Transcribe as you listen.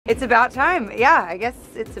It's about time. Yeah, I guess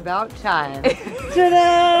it's about time.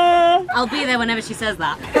 Ta-da! I'll be there whenever she says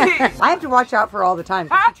that. I have to watch out for all the time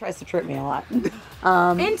because she tries to trip me a lot.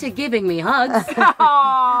 Into giving me hugs.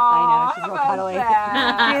 I know, she's real cuddly.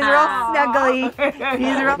 She's real snuggly.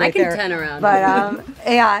 She's real I can turn around. But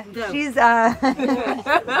yeah, she's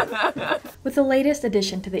With the latest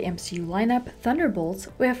addition to the MCU lineup, Thunderbolts,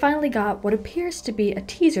 we have finally got what appears to be a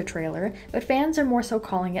teaser trailer, but fans are more so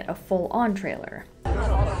calling it a full-on trailer.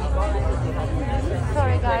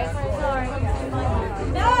 Sorry guys, sorry.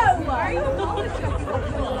 No!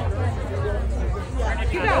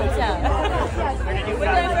 You go. We're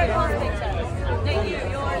going for a cast picture. No, you're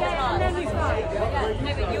in the cast. No, he's fine. No,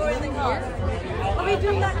 but you're in the cast. Are we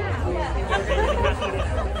doing that now?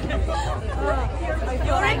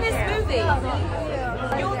 You're in this movie.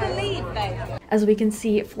 You're the lead, babe. As we can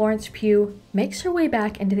see, Florence Pugh makes her way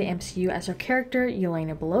back into the MCU as her character,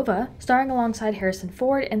 𝗃𝗶𝗱𝗃𝗲, starring alongside Harrison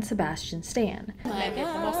Ford and Sebastian Stan.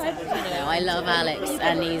 I love Alex,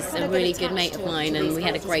 and he's a really good mate of mine, and we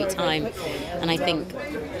had a great time. And I think,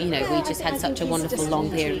 you know, we just had such a wonderful long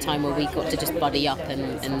period of time where we got to just buddy up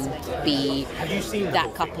and be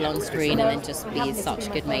that couple on screen, and then just be such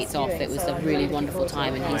good mates off. It was a really wonderful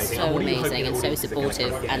time, and he's so amazing and so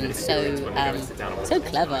supportive and so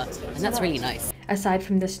clever, and that's really nice. Aside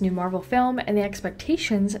from this new Marvel film and the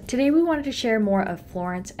expectations, today we wanted to share more of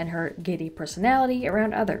Florence and her giddy personality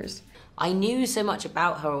around others. I knew so much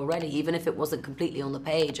about her already, even if it wasn't completely on the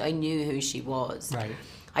page. I knew who she was. Right.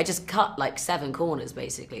 I just cut like 7 corners,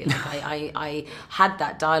 basically. Like I had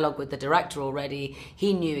that dialogue with the director already.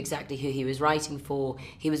 He knew exactly who he was writing for.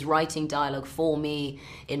 He was writing dialogue for me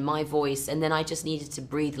in my voice, and then I just needed to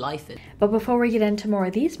breathe life in. But before we get into more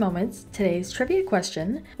of these moments, today's trivia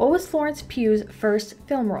question: what was Florence Pugh's first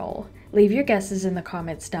film role? Leave your guesses in the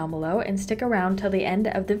comments down below and stick around till the end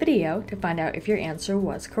of the video to find out if your answer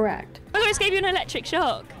was correct. I always gave you an electric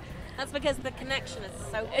shock. That's because the connection is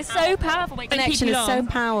so powerful. It's so powerful. The connection is so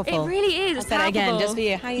powerful. It really is. I'll say it again, just for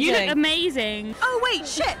you. How you doing? You look amazing. Oh wait,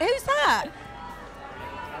 shit, who's that?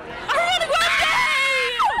 Ariana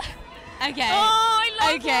Grande! Okay. Oh, I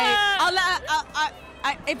love her.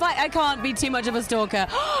 I can't be too much of a stalker.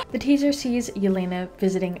 The teaser sees Yelena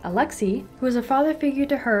visiting Alexei, who is a father figure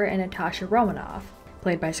to her and Natasha Romanoff,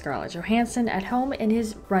 played by Scarlett Johansson, at home in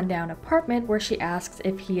his rundown apartment where she asks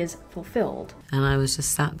if he is fulfilled. And I was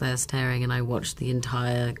just sat there staring, and I watched the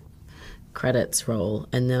entire credits roll,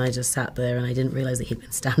 and then I just sat there and I didn't realize that he'd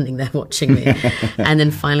been standing there watching me. And then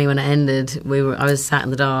finally when it ended, I was sat in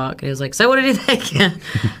the dark, and he was like, "So what did you think?" And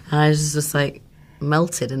I was just like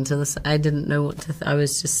melted into this. I didn't know what to I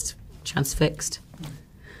was just transfixed.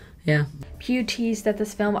 Yeah. Pugh teased that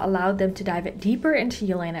this film allowed them to dive deeper into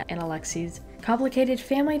Yelena and Alexei's complicated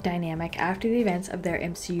family dynamic after the events of their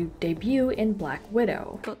MCU debut in Black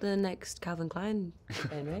Widow. Got the next Calvin Klein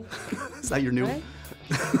fan, right? Is that your new? Right?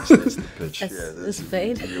 That's the pitch. That's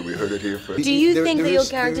fade. Yeah, we heard it here first. Do you think that your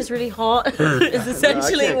character's really hot? Is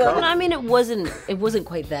essentially what. I mean, it wasn't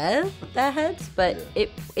quite their heads, but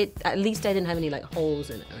it at least I didn't have any like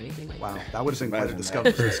holes in it or anything like that. Wow, that would have been quite a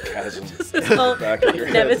discovery.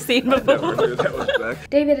 Never seen before.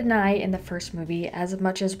 David and I, in the first movie, as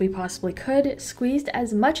much as we possibly could, squeezed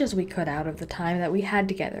as much as we could out of the time that we had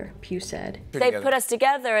together, Pugh said. They put us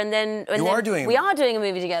together, and then we are doing a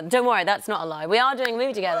movie together. Don't worry, that's not a lie. We are doing a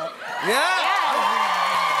movie together. Yeah.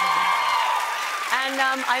 And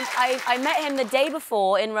I met him the day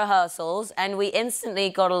before in rehearsals, and we instantly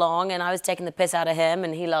got along, and I was taking the piss out of him,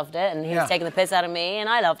 and he loved it, and he was taking the piss out of me, and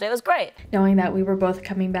I loved it. It was great. Knowing that we were both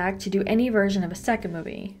coming back to do any version of a second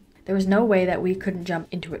movie, there was no way that we couldn't jump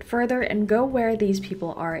into it further and go where these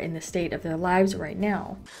people are in the state of their lives right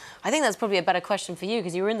now. I think that's probably a better question for you,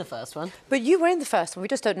 because you were in the first one. But you were in the first one, we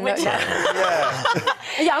just don't know.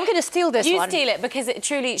 Yeah, I'm going to steal this one. You steal it, because it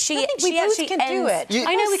truly, she we both actually can do it.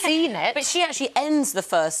 I know we've seen it. But she actually ends the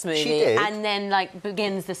first movie She did. and then like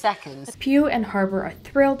begins the second. Pugh and Harbour are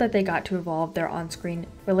thrilled that they got to evolve their on-screen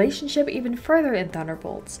relationship even further in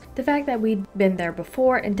Thunderbolts. The fact that we'd been there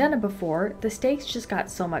before and done it before, the stakes just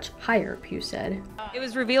got so much higher, Pugh said. It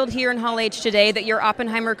was revealed here in Hall H today that your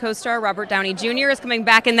Oppenheimer co-star Robert Downey Jr. is coming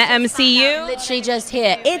back in the MCU. Literally just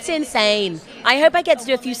here. It's insane. I hope I get to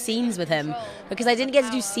do a few scenes with him, because I didn't get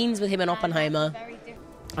to do scenes with him in Oppenheimer.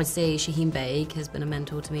 I'd say 𝗃𝗵𝗃𝗃𝗃 has been a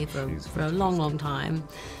mentor to me for a long, long time.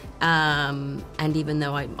 And even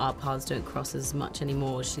though our paths don't cross as much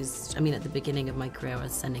anymore, I mean, at the beginning of my career, I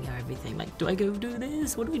was sending her everything. Like, do I go do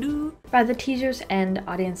this? What do we do? By the teaser's end,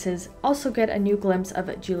 audiences also get a new glimpse of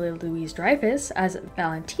Julia Louis-Dreyfus as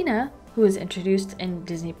Valentina, who was introduced in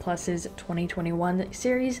Disney Plus's 2021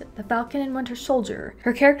 series The Falcon and Winter Soldier.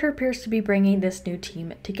 Her character appears to be bringing this new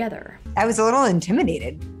team together. I was a little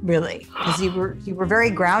intimidated, really, because you were very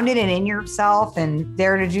grounded and in yourself and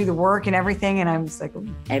there to do the work and everything, and I was like...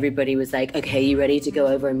 Everybody was like, okay, you ready to go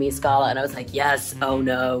over and meet Scarlett? And I was like, yes, oh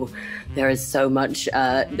no. There is so much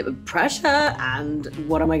pressure, and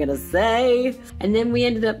what am I gonna say? And then we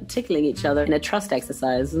ended up tickling each other in a trust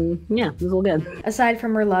exercise, and yeah, it was all good. Aside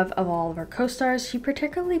from her love of all of her co-stars, she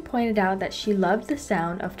particularly pointed out that she loved the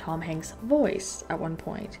sound of Tom Hanks' voice at one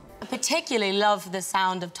point. I particularly love the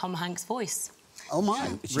sound of Tom Hanks' voice. Oh my,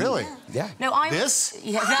 really? Yeah. No, I... This?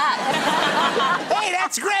 Yeah, that. Hey,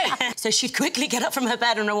 that's great! So she'd quickly get up from her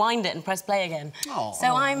bed and rewind it and press play again. Oh.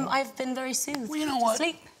 So I've been very soothed. Well, you know what? To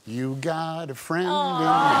sleep. You got a friend in me. You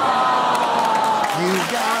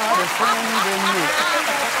got a friend in me.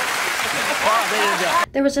 Oh, there you go.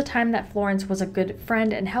 There was a time that Florence was a good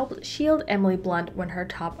friend and helped shield Emily Blunt when her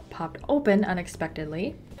top popped open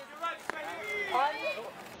unexpectedly.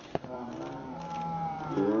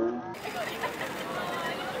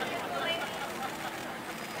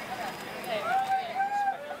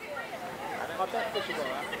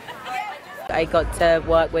 I got to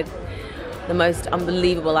work with the most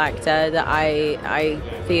unbelievable actor that I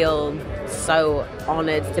feel so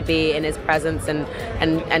honored to be in his presence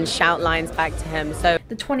and shout lines back to him. So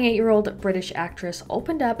the 28-year-old British actress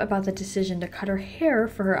opened up about the decision to cut her hair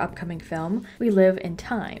for her upcoming film, We Live in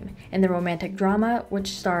Time. In the romantic drama, which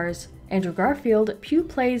stars Andrew Garfield, Pugh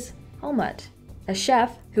plays 𝗃𝗲𝗃𝗃, a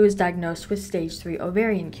chef who is diagnosed with stage 3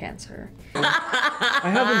 ovarian cancer. I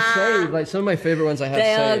have them saved, like some of my favorite ones I have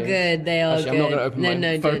they saved. Are good, they are Actually, good. I'm not going to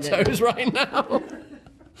open my photos right now.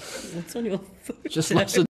 What's on your photo? Just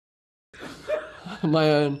lots of my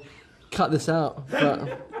own. Cut this out,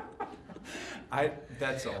 but...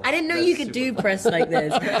 That's all. I didn't know you could do press like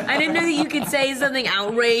this. I didn't know that you could say something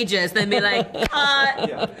outrageous, then be like, cut.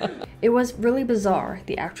 Yeah. It was really bizarre,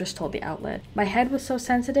 the actress told the outlet. My head was so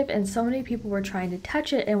sensitive and so many people were trying to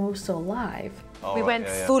touch it and it was so live. We went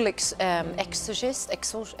full exorcist.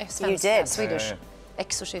 You did. Swedish.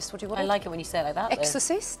 Exorcist, what do you want? I like it when you say it like that.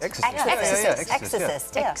 Exorcist?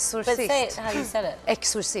 Exorcist, yeah. Exorcist. But say it how you said it.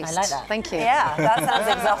 Exorcist. I like that. Thank you. Yeah, that sounds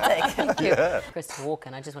exotic. Thank you. Christopher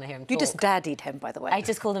Walken, I just want to hear him talk. You just daddied him, by the way. I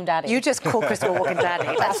just called him daddy. You just called Christopher Walken daddy.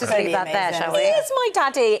 Let's just leave that there, shall we? He is my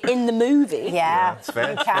daddy in the movie. Yeah, It's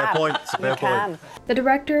fair. Fair point. It's a fair point. The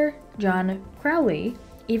director, John Crowley,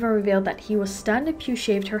 even revealed that he was stunned if Pugh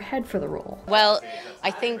shaved her head for the role. Well, I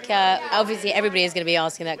think obviously everybody is going to be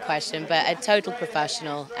asking that question, but a total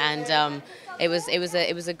professional, and it was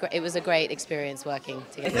a great experience working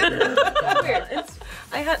together.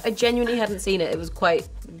 I genuinely hadn't seen it. It was quite.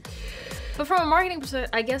 But from a marketing perspective,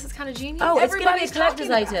 I guess it's kind of genius. Oh, it's gonna be a collector's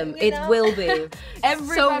item. It will be.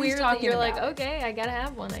 Everybody's so weird that you're like, okay, I gotta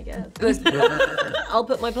have one, I guess. I'll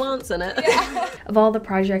put my plants in it. Yeah. Of all the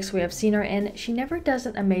projects we have seen her in, she never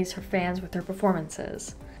doesn't amaze her fans with her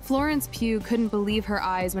performances. Florence Pugh couldn't believe her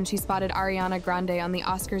eyes when she spotted Ariana Grande on the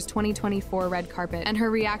Oscars 2024 red carpet, and her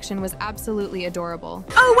reaction was absolutely adorable.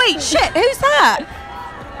 Oh wait, shit, who's that?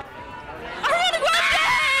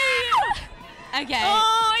 Okay.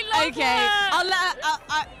 Oh, I love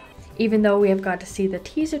that. Even though we have got to see the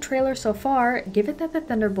teaser trailer so far, given that the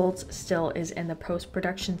Thunderbolts still is in the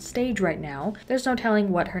post-production stage right now, there's no telling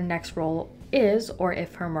what her next role is or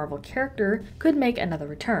if her Marvel character could make another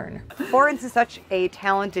return. Florence is such a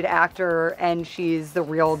talented actor and she's the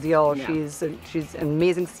real deal. Yeah. She's an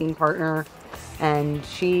amazing scene partner and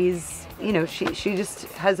she's, you know, she just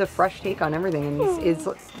has a fresh take on everything and is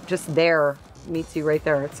just there. Meets you right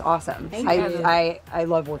there. It's awesome. I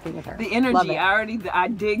love working with her. The energy, I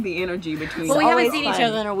dig the energy between. Well, we haven't seen each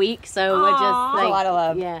other in a week, so we're just like a lot of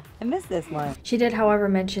love. Yeah, I miss this one. She did, however,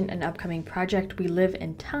 mention an upcoming project, We Live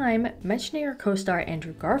in Time, mentioning her co-star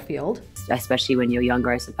Andrew Garfield. Especially when you're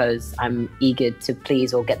younger, I suppose I'm eager to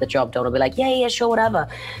please or get the job done. I'll be like, yeah, sure, whatever.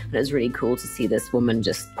 And it was really cool to see this woman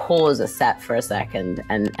just pause a set for a second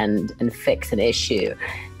and fix an issue,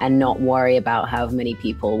 and not worry about how many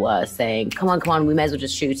people were saying, come on, we may as well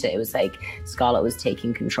just shoot it. It was like Scarlett was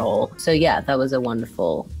taking control. So yeah, that was a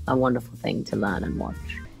wonderful thing to learn and watch.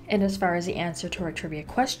 And as far as the answer to our trivia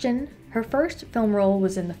question, her first film role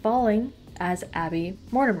was in The Falling as Abby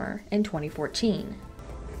Mortimer in 2014.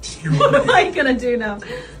 What am I gonna do now?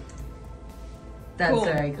 That's cool.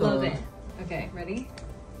 Very cool. Love it. Okay, ready?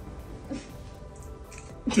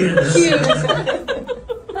 How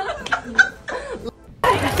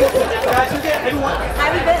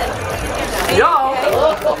have you been?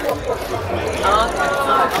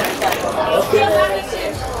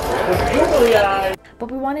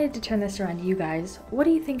 But we want wanted to turn this around to you guys. What do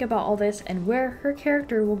you think about all this and where her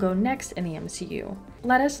character will go next in the MCU?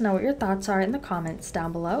 Let us know what your thoughts are in the comments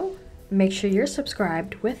down below. Make sure you're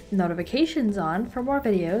subscribed with notifications on for more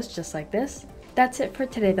videos just like this. That's it for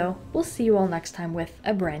today though. We'll see you all next time with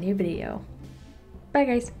a brand new video. Bye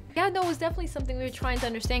guys. Yeah, no, it's definitely something we were trying to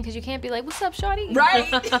understand because you can't be like, "What's up, shawty?"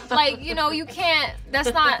 Right? Like, you know, you can't.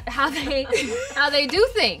 That's not how they do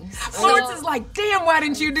things. Florence is like, "Damn, why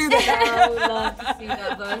didn't you do that?" I would love to see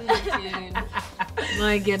that, though, dude.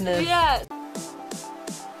 My goodness. Yeah.